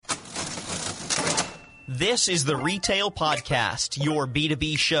This is the Retail Podcast, your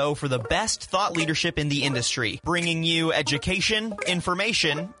B2B show for the best thought leadership in the industry, bringing you education,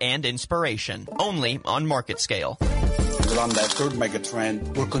 information, and inspiration, only on Market Scale. We're on that third mega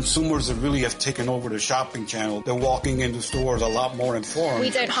trend where consumers really have taken over the shopping channel. They're walking into stores a lot more informed. We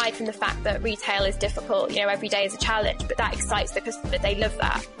don't hide from the fact that retail is difficult. Every day is a challenge, but that excites the customer. They love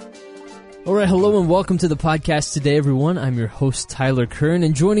that. All right, hello and welcome to the podcast today, everyone. I'm your host, Tyler Kern,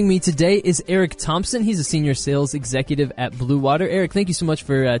 and joining me today is Eric Thompson. He's a senior sales executive at Bluewater. Eric, thank you so much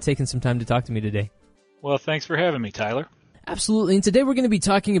for taking some time to talk to me today. Well, thanks for having me, Tyler. Absolutely. And today we're going to be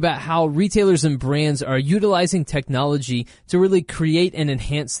talking about how retailers and brands are utilizing technology to really create and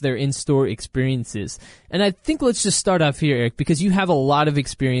enhance their in-store experiences. And I think let's just start off here, Eric, because you have a lot of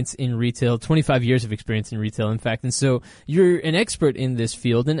experience in retail, 25 years of experience in retail, in fact. And so you're an expert in this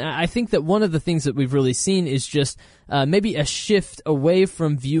field. And I think that one of the things that we've really seen is just maybe a shift away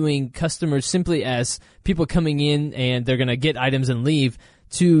from viewing customers simply as people coming in and they're going to get items and leave,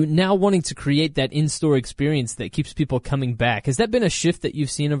 to now wanting to create that in-store experience that keeps people coming back. Has that been a shift that you've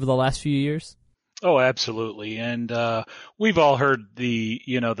seen over the last few years? Oh, absolutely. And we've all heard the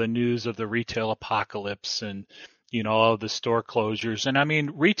news of the retail apocalypse and, all of the store closures. And I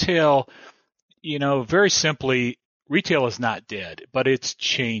mean, retail, very simply, retail is not dead, but it's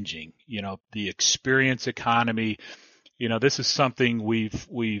changing. The experience economy, this is something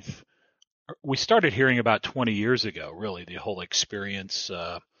we started hearing about 20 years ago, really, the whole experience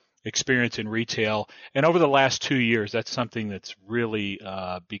in retail. And over the last 2 years, that's something that's really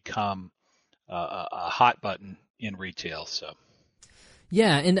become a hot button in retail. So.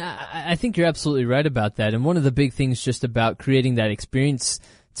 Yeah, and I think you're absolutely right about that. And one of the big things just about creating that experience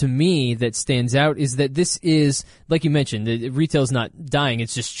to me that stands out is that this is, like you mentioned, retail's not dying,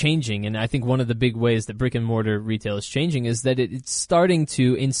 it's just changing. And I think one of the big ways that brick and mortar retail is changing is that it's starting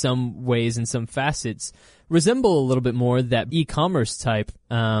to, in some ways, in some facets, resemble a little bit more that e-commerce type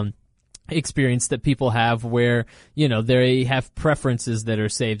experience that people have where, they have preferences that are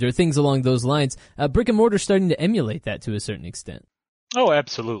saved or things along those lines. Brick and mortar is starting to emulate that to a certain extent. Oh,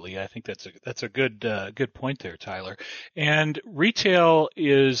 absolutely. I think that's a good point there, Tyler. And retail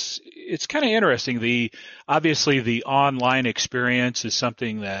it's kind of interesting. Obviously the online experience is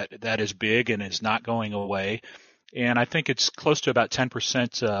something that is big and is not going away. And I think it's close to about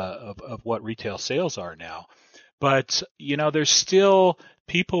 10% of what retail sales are now. But, there's still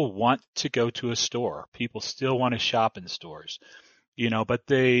people want to go to a store. People still want to shop in stores, but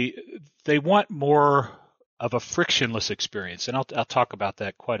they want more of a frictionless experience. And I'll talk about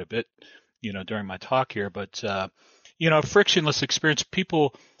that quite a bit, during my talk here. But, a frictionless experience,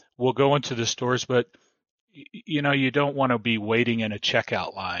 people will go into the stores, but, you don't want to be waiting in a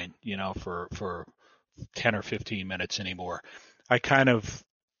checkout line, for 10 or 15 minutes anymore. I kind of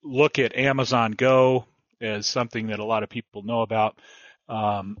look at Amazon Go as something that a lot of people know about.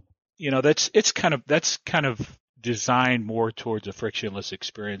 That's kind of designed more towards a frictionless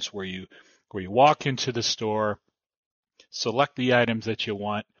experience where you walk into the store, select the items that you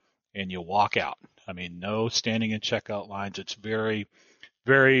want, and you walk out. I mean, no standing in checkout lines. It's very,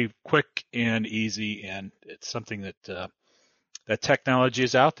 very quick and easy, and it's something that technology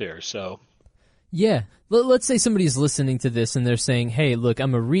is out there. So, yeah. Let's say somebody's listening to this and they're saying, hey, look,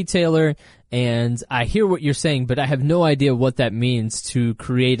 I'm a retailer and I hear what you're saying, but I have no idea what that means to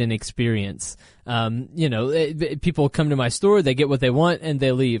create an experience. People come to my store, they get what they want, and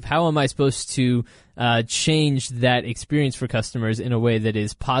they leave. How am I supposed to change that experience for customers in a way that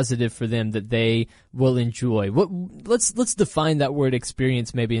is positive for them, that they will enjoy? Let's define that word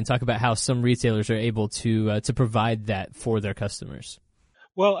experience maybe and talk about how some retailers are able to provide that for their customers.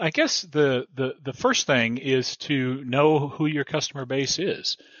 Well, I guess the first thing is to know who your customer base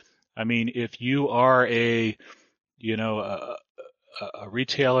is. I mean, if you are a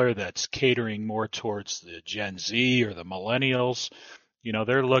retailer that's catering more towards the Gen Z or the millennials,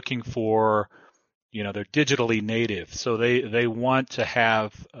 they're looking for, they're digitally native. So they want to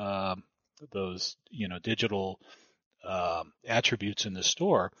have those, digital attributes in the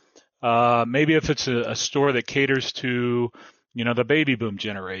store. Maybe if it's a store that caters to, the baby boom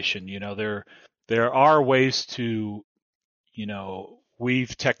generation, there are ways to,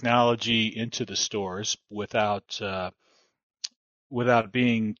 weave technology into the stores without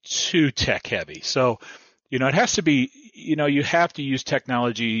being too tech heavy. So, it has to be, you have to use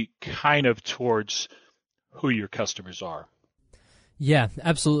technology kind of towards who your customers are. Yeah,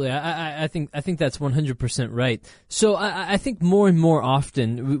 absolutely. I think that's 100% right. So I think more and more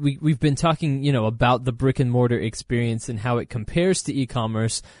often we've been talking, about the brick and mortar experience and how it compares to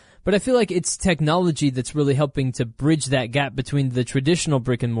e-commerce. but I feel like it's technology that's really helping to bridge that gap between the traditional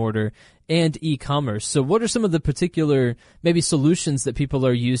brick and mortar and e-commerce. So what are some of the particular maybe solutions that people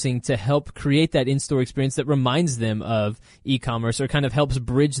are using to help create that in-store experience that reminds them of e-commerce or kind of helps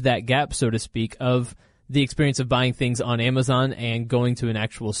bridge that gap, so to speak, of the experience of buying things on Amazon and going to an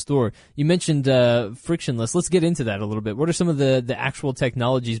actual store? You mentioned frictionless. Let's get into that a little bit. What are some of the actual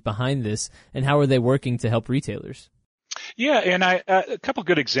technologies behind this, and how are they working to help retailers? Yeah, and a couple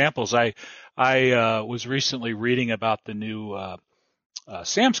good examples. I was recently reading about the new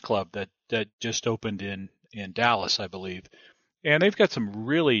Sam's Club that just opened in Dallas, I believe, and they've got some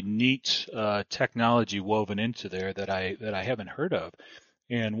really neat technology woven into there that I haven't heard of.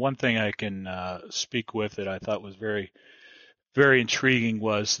 And one thing I can speak with that I thought was very, very intriguing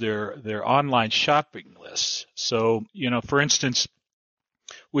was their online shopping lists. So, for instance,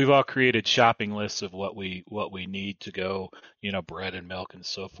 we've all created shopping lists of what we need to go, bread and milk and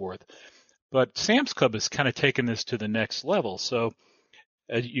so forth. But Sam's Club has kind of taken this to the next level. So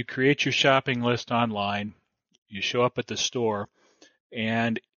you create your shopping list online, you show up at the store,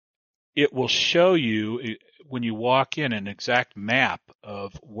 and it will show you when you walk in an exact map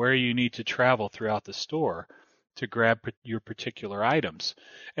of where you need to travel throughout the store to grab your particular items.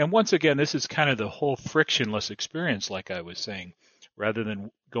 And once again, this is kind of the whole frictionless experience, like I was saying. Rather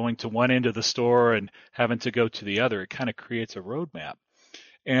than going to one end of the store and having to go to the other, it kind of creates a roadmap.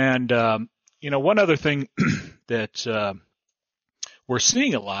 And, one other thing that we're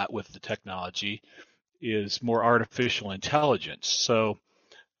seeing a lot with the technology is more artificial intelligence. So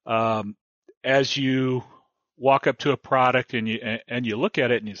as you walk up to a product and you look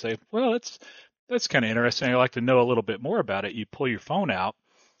at it and you say, well, that's kind of interesting. I'd like to know a little bit more about it. You pull your phone out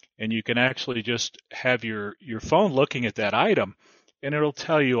and you can actually just have your phone looking at that item, and it'll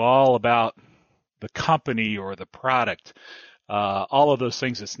tell you all about the company or the product, all of those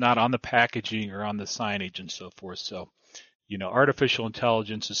things that's not on the packaging or on the signage and so forth. So, artificial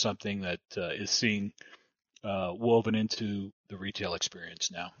intelligence is something that is seeing woven into the retail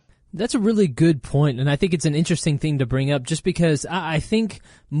experience now. That's a really good point, and I think it's an interesting thing to bring up just because I think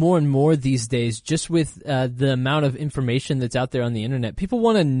more and more these days, just with the amount of information that's out there on the internet, people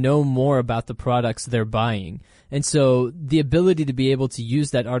want to know more about the products they're buying. And so the ability to be able to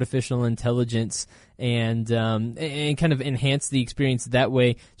use that artificial intelligence and kind of enhance the experience that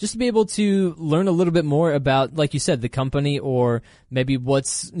way, just to be able to learn a little bit more about, like you said, the company, or maybe what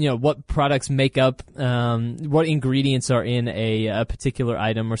products make up, what ingredients are in a particular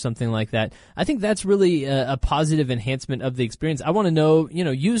item or something like that. I think that's really a positive enhancement of the experience. I want to know,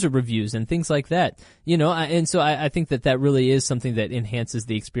 user reviews and things like that, and so I think that really is something that enhances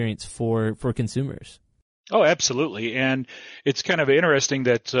the experience for consumers. Oh, absolutely. And it's kind of interesting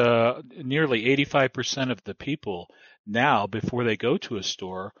that nearly 85% of the people now, before they go to a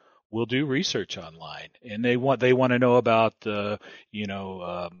store, will do research online, and they want to know about the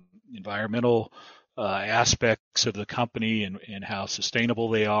environmental aspects of the company and how sustainable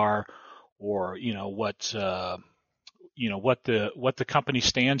they are, or what the company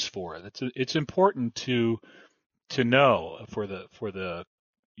stands for. It's important to know for the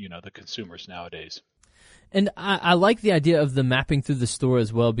consumers nowadays. And I like the idea of the mapping through the store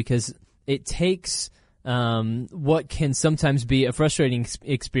as well, because it takes what can sometimes be a frustrating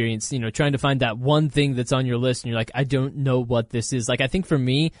experience, trying to find that one thing that's on your list and you're like, I don't know what this is. Like, I think for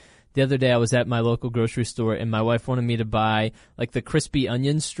me, the other day I was at my local grocery store and my wife wanted me to buy like the crispy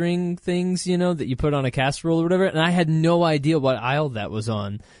onion string things, that you put on a casserole or whatever. And I had no idea what aisle that was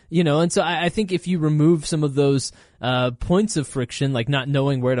on, and so I think if you remove some of those points of friction, like not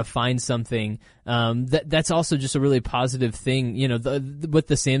knowing where to find something, that's also just a really positive thing, with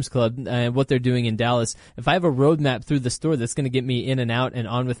the Sam's Club and what they're doing in Dallas. If I have a roadmap through the store, that's going to get me in and out and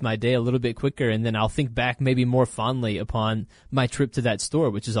on with my day a little bit quicker, and then I'll think back maybe more fondly upon my trip to that store,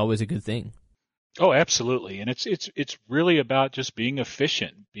 which is always a good thing. Oh, absolutely. And it's really about just being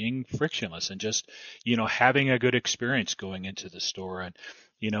efficient, being frictionless, and just, having a good experience going into the store. And,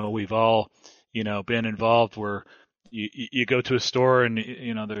 we've all, been involved where you go to a store and,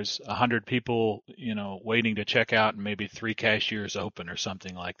 there's 100 people, waiting to check out and maybe 3 cashiers open or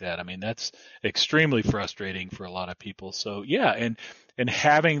something like that. I mean, that's extremely frustrating for a lot of people. So yeah. And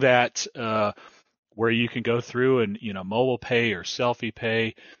having that, where you can go through and, mobile pay or selfie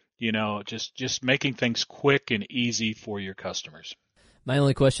pay, just making things quick and easy for your customers. My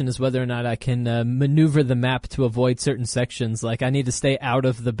only question is whether or not I can maneuver the map to avoid certain sections. Like, I need to stay out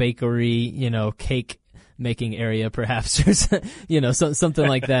of the bakery, cake making area, perhaps, or something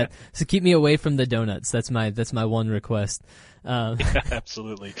like that. So keep me away from the donuts. That's my one request. Yeah,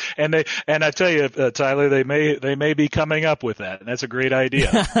 absolutely. And I tell you, Tyler, they may be coming up with that, and that's a great idea.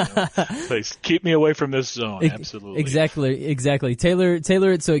 Please keep me away from this zone. Absolutely. Exactly. Tailor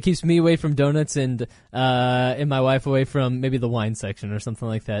it so it keeps me away from donuts and my wife away from maybe the wine section or something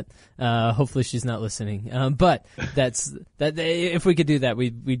like that. Hopefully she's not listening. But that if we could do that,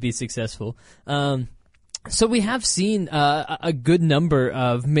 we'd be successful. So we have seen a good number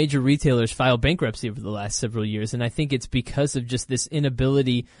of major retailers file bankruptcy over the last several years, and I think it's because of just this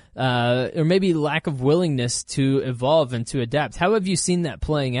inability or maybe lack of willingness to evolve and to adapt. How have you seen that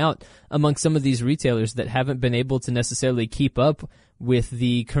playing out among some of these retailers that haven't been able to necessarily keep up with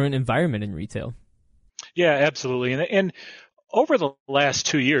the current environment in retail? Yeah, absolutely. And over the last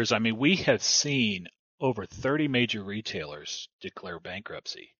 2 years, I mean, we have seen over 30 major retailers declare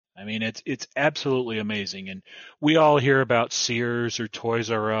bankruptcy. I mean, it's absolutely amazing. And we all hear about Sears or Toys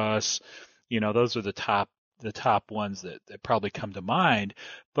R Us. Those are the top ones that probably come to mind.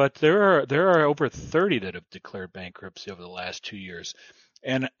 But there are over 30 that have declared bankruptcy over the last 2 years.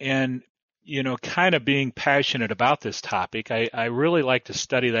 And kind of being passionate about this topic, I really like to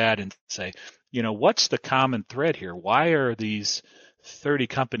study that and say, what's the common thread here? Why are these 30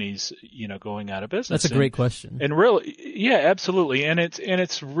 companies, going out of business? That's a great question. And really, yeah, absolutely. And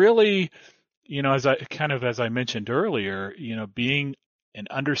it's really, as I mentioned earlier, being and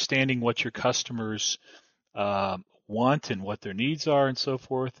understanding what your customers want and what their needs are and so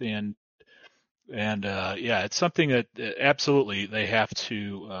forth. And it's something that absolutely they have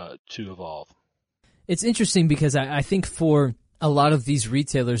to evolve. It's interesting because I think for a lot of these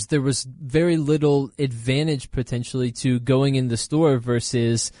retailers, there was very little advantage potentially to going in the store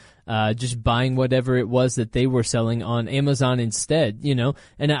versus just buying whatever it was that they were selling on Amazon instead,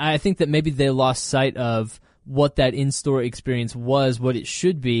 And I think that maybe they lost sight of what that in-store experience was, what it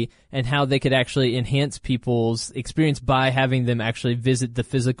should be, and how they could actually enhance people's experience by having them actually visit the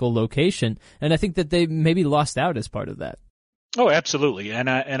physical location. And I think that they maybe lost out as part of that. Oh, absolutely. And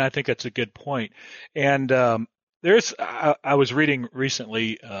I think that's a good point. And I was reading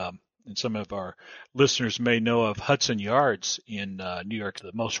recently, and some of our listeners may know of Hudson Yards in New York,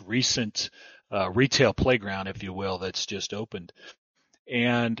 the most recent retail playground, if you will, that's just opened.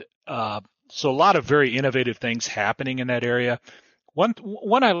 And so a lot of very innovative things happening in that area.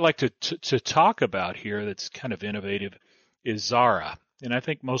 One I like to talk about here that's kind of innovative is Zara. And I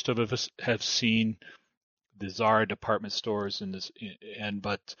think most of us have seen the Zara department stores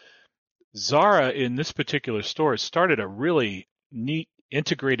but Zara in this particular store started a really neat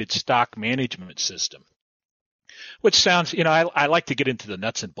integrated stock management system, which sounds, I like to get into the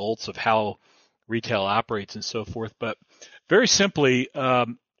nuts and bolts of how retail operates and so forth. But very simply,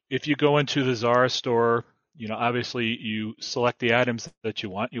 if you go into the Zara store, obviously you select the items that you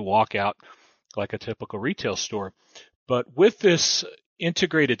want, you walk out like a typical retail store. But with this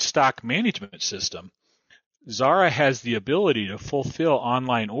integrated stock management system, Zara has the ability to fulfill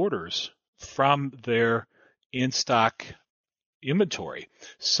online orders from their in-stock inventory.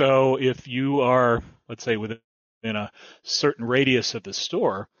 So if you are, let's say, within a certain radius of the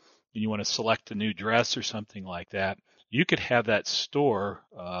store, and you want to select a new dress or something like that, you could have that store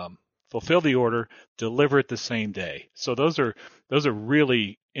fulfill the order, deliver it the same day. So those are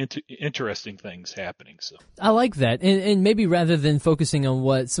really interesting things happening. So I like that, and maybe rather than focusing on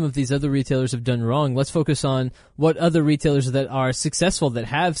what some of these other retailers have done wrong, let's focus on what other retailers that are successful, that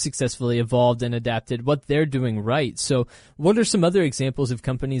have successfully evolved and adapted, what they're doing right. So what are some other examples of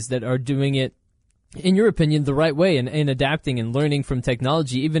companies that are doing it, in your opinion, the right way and adapting and learning from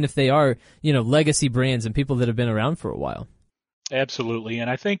technology, even if they are, legacy brands and people that have been around for a while? Absolutely. And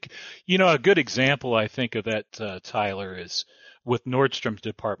I think, a good example, I think, of that, Tyler, is with Nordstrom's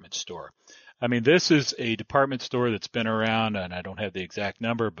department store. I mean, this is a department store that's been around, and I don't have the exact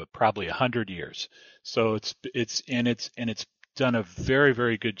number, but probably 100 years. So it's done a very,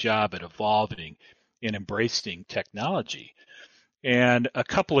 very good job at evolving and embracing technology. And a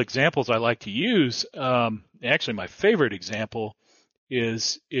couple examples I like to use, actually my favorite example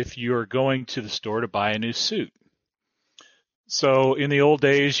is if you're going to the store to buy a new suit. So in the old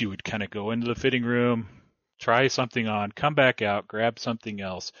days, you would kind of go into the fitting room, try something on, come back out, grab something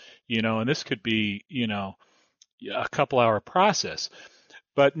else, and this could be, a couple-hour process.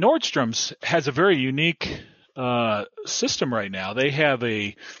 But Nordstrom's has a very unique system right now. They have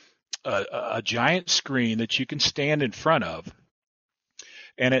a giant screen that you can stand in front of,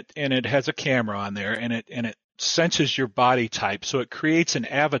 and it has a camera on there, and it senses your body type, so it creates an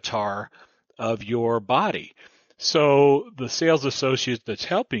avatar of your body. So the sales associate that's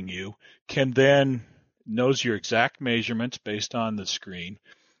helping you can then knows your exact measurements based on the screen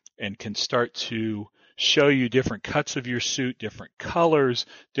and can start to show you different cuts of your suit, different colors,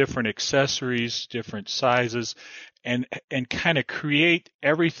 different accessories, different sizes, and kind of create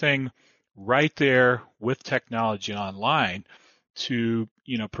everything right there with technology online to,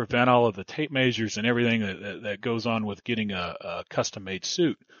 prevent all of the tape measures and everything that goes on with getting a custom-made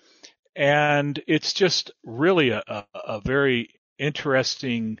suit. And it's just really a very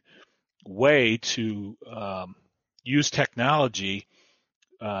interesting way to use technology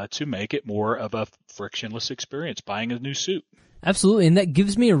to make it more of a frictionless experience buying a new suit. Absolutely, and that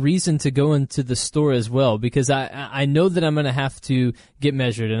gives me a reason to go into the store as well, because I know that I'm going to have to get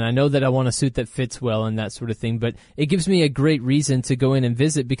measured, and I know that I want a suit that fits well and that sort of thing, but it gives me a great reason to go in and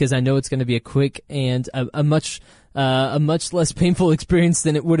visit, because I know it's going to be a quick and a much less painful experience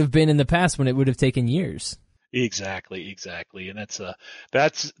than it would have been in the past when it would have taken years. Exactly, and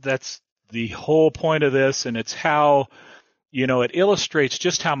that's the whole point of this, and it's how, it illustrates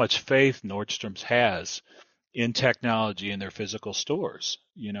just how much faith Nordstrom's has in technology in their physical stores.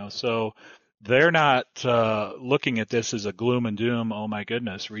 So they're not looking at this as a gloom and doom. Oh my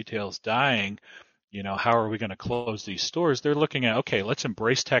goodness, retail's dying. How are we going to close these stores? They're looking at, okay, let's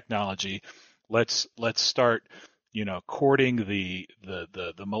embrace technology. Let's start, courting the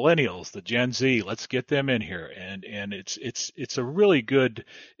millennials, the Gen Z. Let's get them in here, and it's a really good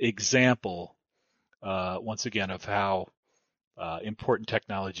example, once again, of how important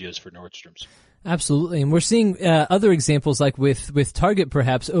technology is for Nordstrom's. Absolutely, and we're seeing other examples like with Target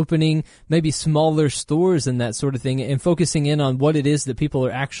perhaps opening maybe smaller stores and that sort of thing, and focusing in on what it is that people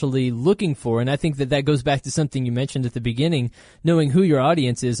are actually looking for. And I think that goes back to something you mentioned at the beginning, knowing who your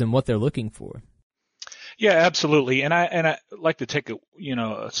audience is and what they're looking for. Yeah, absolutely. And I like to take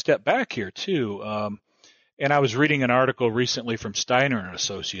a step back here too. And I was reading an article recently from Steiner and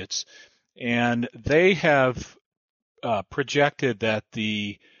Associates, and they have projected that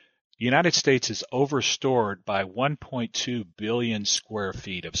the United States is overstored by 1.2 billion square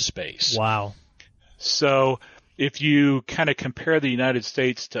feet of space. Wow. So if you kind of compare the United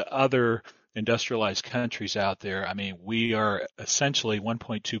States to other industrialized countries out there, I mean, we are essentially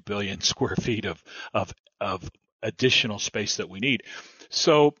 1.2 billion square feet of additional space that we need.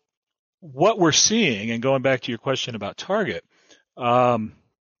 So what we're seeing, and going back to your question about Target,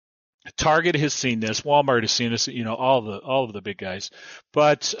 Target has seen this, Walmart has seen this, all of the big guys.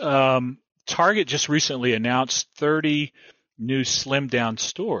 But Target just recently announced 30 new slimmed down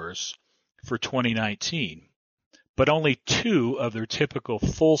stores for 2019, but only 2 of their typical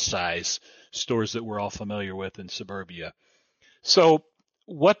full-size stores that we're all familiar with in suburbia. So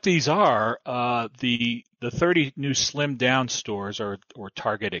what these are, the 30 new slimmed down stores, or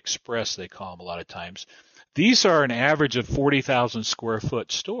Target Express, they call them a lot of times. These are an average of 40,000 square foot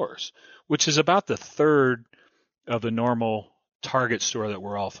stores, which is about the third of the normal Target store that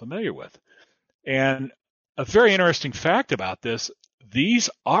we're all familiar with. And a very interesting fact about this, these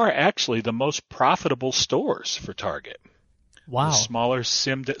are actually the most profitable stores for Target. Wow. The smaller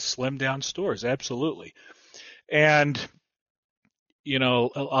slim down stores, absolutely. And, a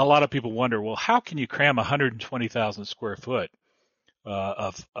lot of people wonder, well, how can you cram 120,000 square foot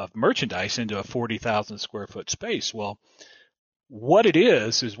of merchandise into a 40,000 square foot space? Well, what it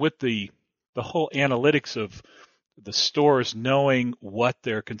is with the whole analytics of the stores knowing what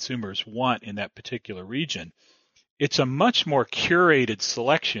their consumers want in that particular region, it's a much more curated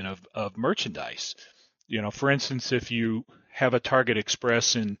selection of merchandise. For instance, if you have a Target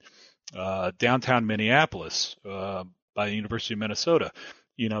Express in downtown Minneapolis by the University of Minnesota,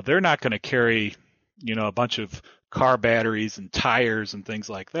 they're not going to carry, a bunch of car batteries and tires and things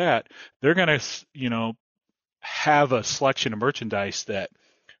like that. They're going to, have a selection of merchandise that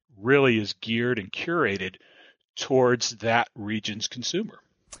really is geared and curated towards that region's consumer.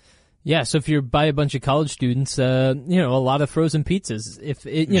 Yeah, so if you're by a bunch of college students, a lot of frozen pizzas. If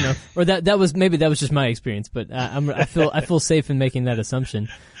it, or that was just my experience, but I feel safe in making that assumption.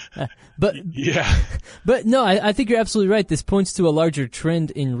 But yeah, but no, I think you're absolutely right. This points to a larger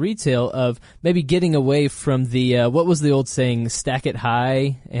trend in retail of maybe getting away from the what was the old saying, stack it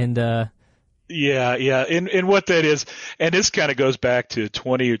high, and Yeah. And what that is, and this kind of goes back to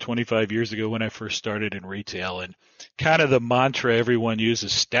 20 or 25 years ago when I first started in retail, and kind of the mantra everyone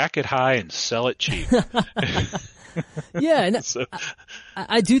uses, stack it high and sell it cheap. Yeah, and so,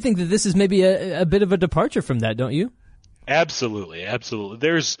 I do think that this is maybe a bit of a departure from that, don't you? Absolutely.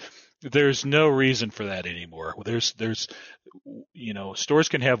 There's no reason for that anymore. There's stores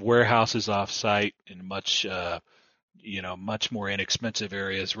can have warehouses off-site in much more inexpensive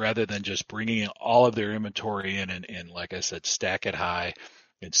areas rather than just bringing all of their inventory in and like I said, stack it high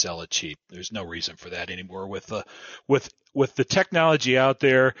and sell it cheap. There's no reason for that anymore with the technology out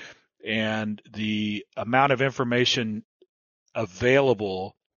there and the amount of information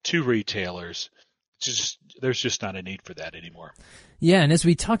available to retailers. There's just not a need for that anymore. Yeah, and as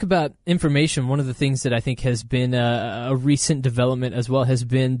we talk about information, one of the things that I think has been a recent development as well has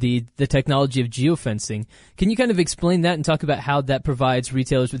been the technology of geofencing. Can you kind of explain that and talk about how that provides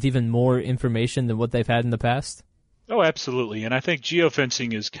retailers with even more information than what they've had in the past? Oh, absolutely. And I think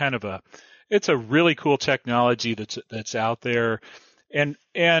geofencing is kind of it's a really cool technology that's out there. And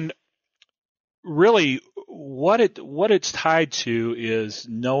really what it's tied to is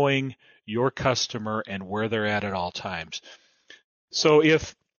knowing your customer and where they're at all times. So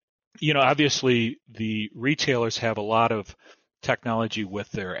if, obviously the retailers have a lot of technology with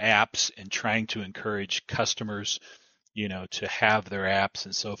their apps and trying to encourage customers, to have their apps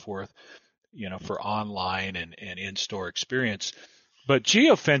and so forth, for online and in-store experience. But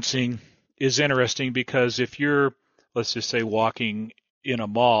geofencing is interesting because if you're, let's just say, walking in a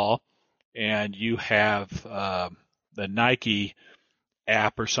mall and you have the Nike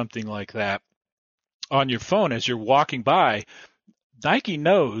app or something like that on your phone as you're walking by, Nike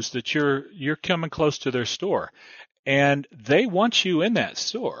knows that you're coming close to their store, and they want you in that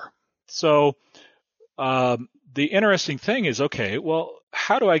store. So the interesting thing is, okay, well,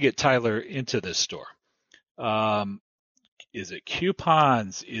 how do I get Tyler into this store? Is it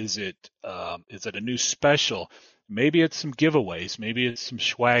coupons? Is it a new special? Maybe it's some giveaways. Maybe it's some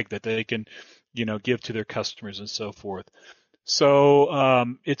swag that they can, give to their customers and so forth. So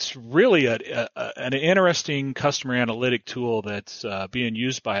it's really an interesting customer analytic tool that's being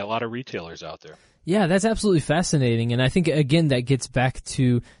used by a lot of retailers out there. Yeah, that's absolutely fascinating. And I think, again, that gets back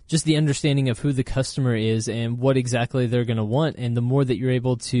to just the understanding of who the customer is and what exactly they're going to want. And the more that you're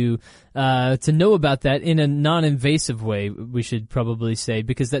able to know about that in a non-invasive way, we should probably say,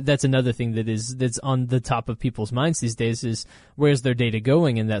 because that's another thing that's on the top of people's minds these days is where's their data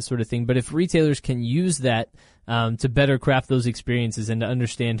going and that sort of thing. But if retailers can use that to better craft those experiences and to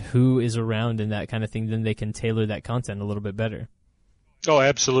understand who is around and that kind of thing, then they can tailor that content a little bit better. Oh,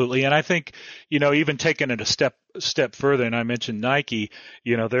 absolutely. And I think, even taking it a step further, and I mentioned Nike,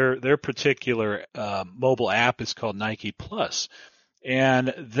 their particular mobile app is called Nike Plus.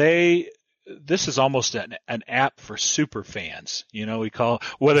 And this is almost an app for super fans. We call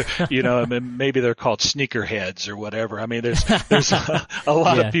whether, maybe they're called sneakerheads or whatever. I mean, there's a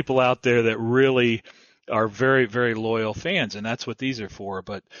lot of people out there that really are very, very loyal fans, and that's what these are for.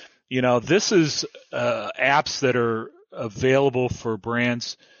 But, this is apps that are available for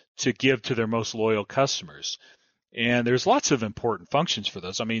brands to give to their most loyal customers. And there's lots of important functions for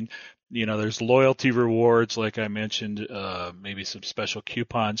those. I mean, there's loyalty rewards, like I mentioned, maybe some special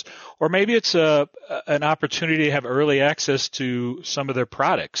coupons, or maybe it's an opportunity to have early access to some of their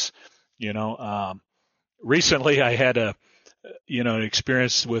products. Recently I had an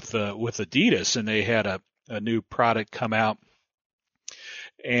experience with Adidas, and they had a new product come out,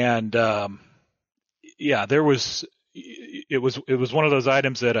 and it was one of those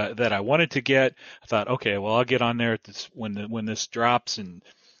items that I wanted to get. I thought, okay, well, I'll get on there at this when this drops, and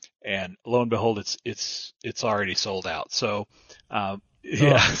lo and behold, it's already sold out. So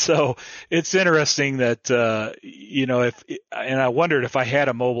so it's interesting that and I wondered if I had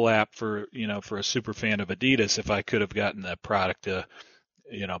a mobile app for a super fan of Adidas, if I could have gotten that product,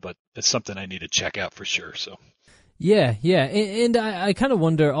 but it's something I need to check out for sure. So yeah, and I kind of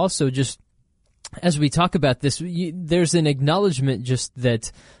wonder also, just as we talk about this, there's an acknowledgement just that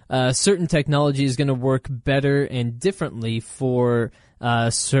certain technology is going to work better and differently for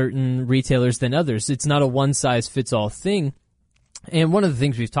certain retailers than others. It's not a one-size-fits-all thing. And one of the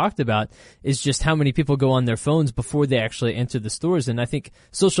things we've talked about is just how many people go on their phones before they actually enter the stores. And I think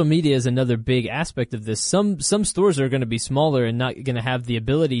social media is another big aspect of this. Some stores are going to be smaller and not going to have the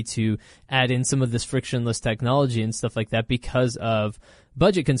ability to add in some of this frictionless technology and stuff like that because of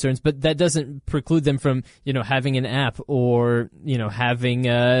budget concerns, but that doesn't preclude them from, having an app or, having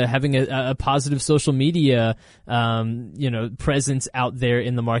a positive social media, presence out there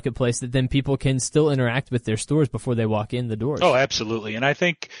in the marketplace that then people can still interact with their stores before they walk in the doors. Oh, absolutely. And I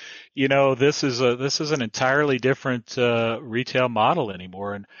think, this is an entirely different, retail model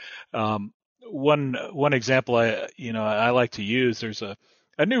anymore. And, one example I like to use, there's a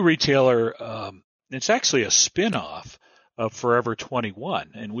new retailer, it's actually a spin-off of Forever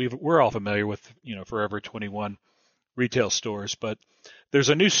 21, and we're all familiar with Forever 21 retail stores, but there's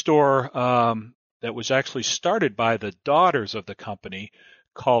a new store that was actually started by the daughters of the company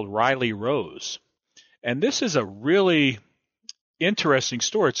called Riley Rose, and this is a really interesting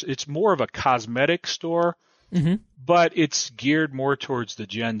store. It's more of a cosmetic store but it's geared more towards the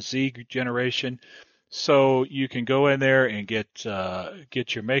Gen Z generation. So you can go in there and get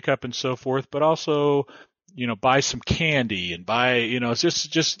your makeup and so forth, but also, buy some candy and buy, it's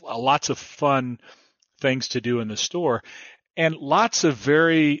just lots of fun things to do in the store, and lots of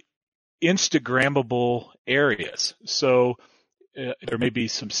very Instagrammable areas. So there may be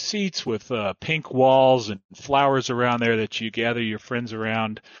some seats with pink walls and flowers around there that you gather your friends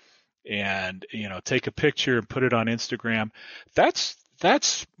around and, take a picture and put it on Instagram.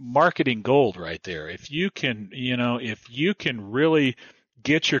 That's marketing gold right there. If you can really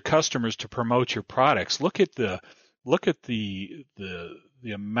get your customers to promote your products, look at the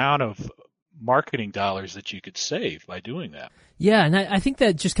amount of marketing dollars that you could save by doing that. Yeah, and I think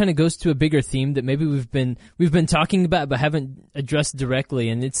that just kind of goes to a bigger theme that maybe we've been talking about but haven't addressed directly,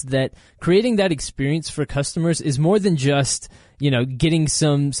 and it's that creating that experience for customers is more than just getting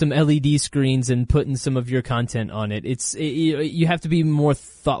some LED screens and putting some of your content on it. You have to be more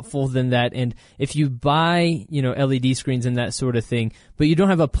thoughtful than that, and if you buy LED screens and that sort of thing, but you don't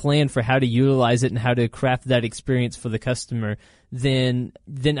have a plan for how to utilize it and how to craft that experience for the customer, then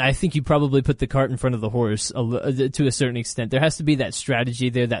I think you probably put the cart in front of the horse to a certain extent. There has to be that strategy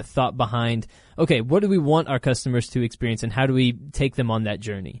there, that thought behind, okay, what do we want our customers to experience and how do we take them on that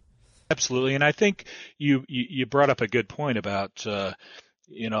journey? Absolutely. And I think you brought up a good point about, a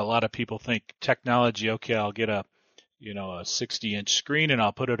lot of people think technology, okay, I'll get a 60-inch screen and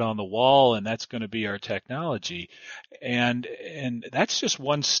I'll put it on the wall and that's going to be our technology. And that's just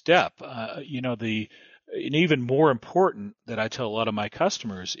one step. And even more important that I tell a lot of my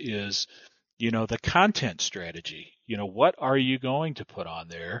customers is, the content strategy. What are you going to put on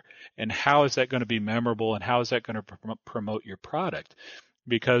there and how is that going to be memorable and how is that going to promote your product?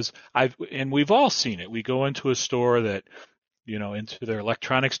 Because we've all seen it. We go into a store that, into their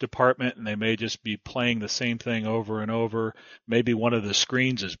electronics department and they may just be playing the same thing over and over. Maybe one of the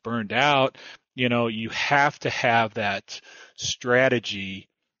screens is burned out. You have to have that strategy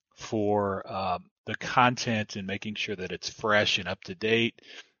for the content and making sure that it's fresh and up to date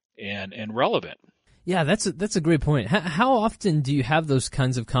and relevant. Yeah, that's a great point. How often do you have those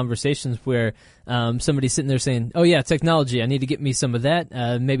kinds of conversations where somebody's sitting there saying, "Oh yeah, technology, I need to get me some of that.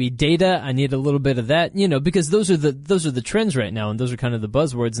 Maybe data, I need a little bit of that." Because those are the trends right now, and those are kind of the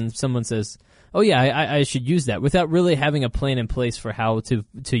buzzwords. And someone says, "Oh yeah, I should use that," without really having a plan in place for how to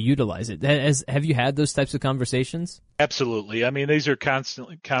utilize it. Have you had those types of conversations? Absolutely. I mean, these are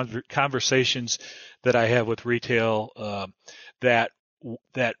constantly conversations that I have with retail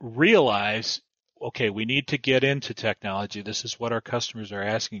that realize, okay, we need to get into technology. This is what our customers are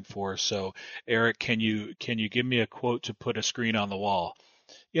asking for. So, Eric, can you give me a quote to put a screen on the wall?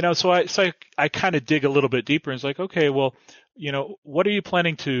 So I kind of dig a little bit deeper and it's like, okay, well, what are you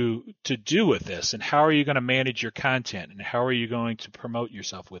planning to do with this, and how are you going to manage your content, and how are you going to promote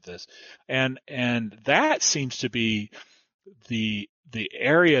yourself with this? And that seems to be the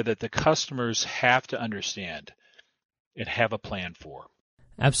area that the customers have to understand and have a plan for.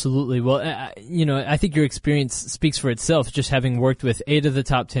 Absolutely. Well, I think your experience speaks for itself. Just having worked with 8 of the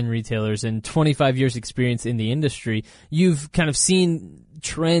top 10 retailers and 25 years experience in the industry, you've kind of seen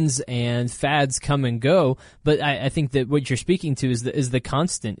trends and fads come and go. But I think that what you're speaking to is the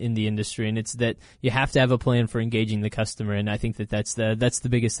constant in the industry, and it's that you have to have a plan for engaging the customer. And I think that's the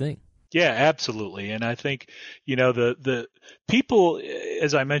biggest thing. Yeah, absolutely. And I think, the people,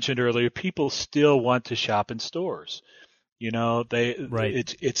 as I mentioned earlier, people still want to shop in stores.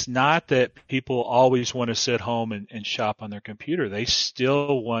 Right. It's not that people always want to sit home and shop on their computer. They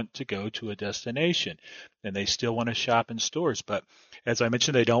still want to go to a destination and they still want to shop in stores. But as I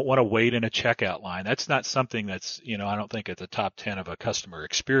mentioned, they don't want to wait in a checkout line. That's not something that's, I don't think at the top 10 of a customer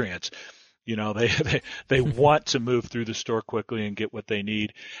experience. They want to move through the store quickly and get what they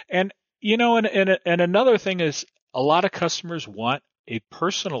need. And, and another thing is a lot of customers want a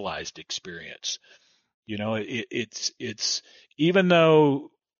personalized experience. It's even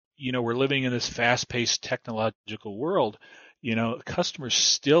though, we're living in this fast-paced technological world, customers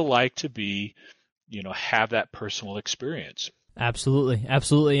still like to be, have that personal experience. Absolutely.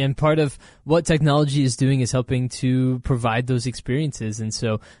 Absolutely. And part of what technology is doing is helping to provide those experiences. And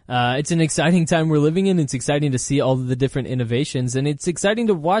so, it's an exciting time we're living in. It's exciting to see all of the different innovations, and it's exciting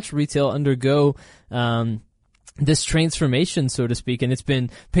to watch retail undergo, this transformation, so to speak. And it's been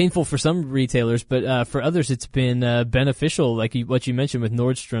painful for some retailers, but for others it's been beneficial, like what you mentioned with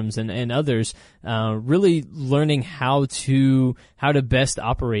Nordstrom's and others, really learning how to best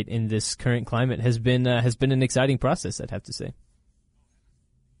operate in this current climate has been an exciting process, I'd have to say.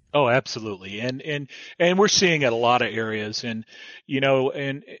 Oh, absolutely. And we're seeing it a lot of areas, and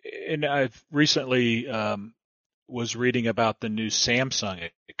I've recently was reading about the new Samsung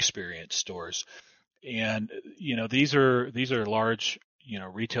experience stores. And, these are large,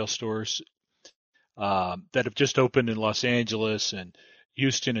 retail stores that have just opened in Los Angeles and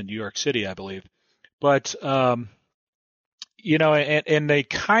Houston and New York City, I believe. But, and they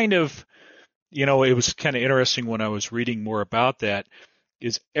kind of, it was kind of interesting when I was reading more about that,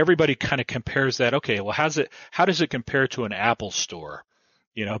 is everybody kind of compares that. Okay, well, how does it compare to an Apple store?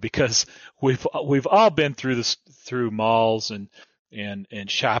 Because we've all been through malls and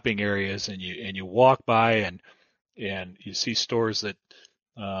shopping areas, and you walk by and you see stores that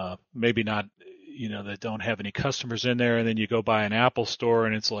maybe not, that don't have any customers in there, and then you go by an Apple store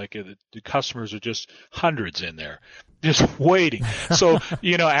and it's like the customers are just hundreds in there, just waiting. So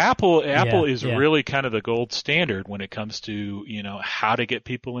Apple is really kind of the gold standard when it comes to how to get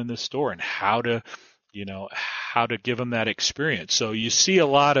people in the store and how to give them that experience. So you see a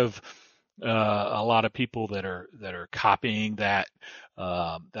lot of people that are copying that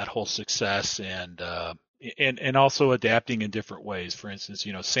whole success and also adapting in different ways. For instance,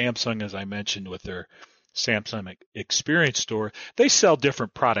 Samsung, as I mentioned, with their Samsung Experience Store, they sell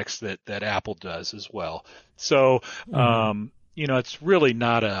different products that Apple does as well. So it's really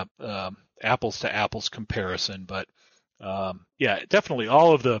not a apples to apples comparison, but definitely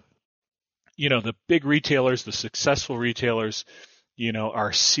all of the the big retailers, the successful retailers,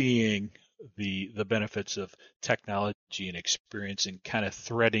 are seeing the benefits of technology and experience and kind of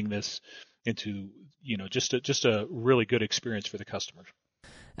threading this into, just a really good experience for the customers.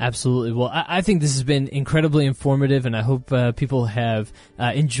 Absolutely. Well, I think this has been incredibly informative, and I hope people have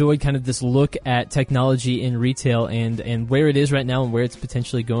enjoyed kind of this look at technology in retail and where it is right now and where it's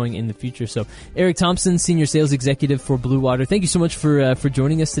potentially going in the future. So, Eric Thompson, Senior Sales Executive for Bluewater, thank you so much for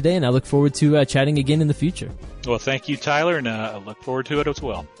joining us today, and I look forward to chatting again in the future. Well, thank you, Tyler, and I look forward to it as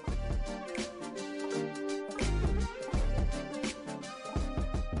well.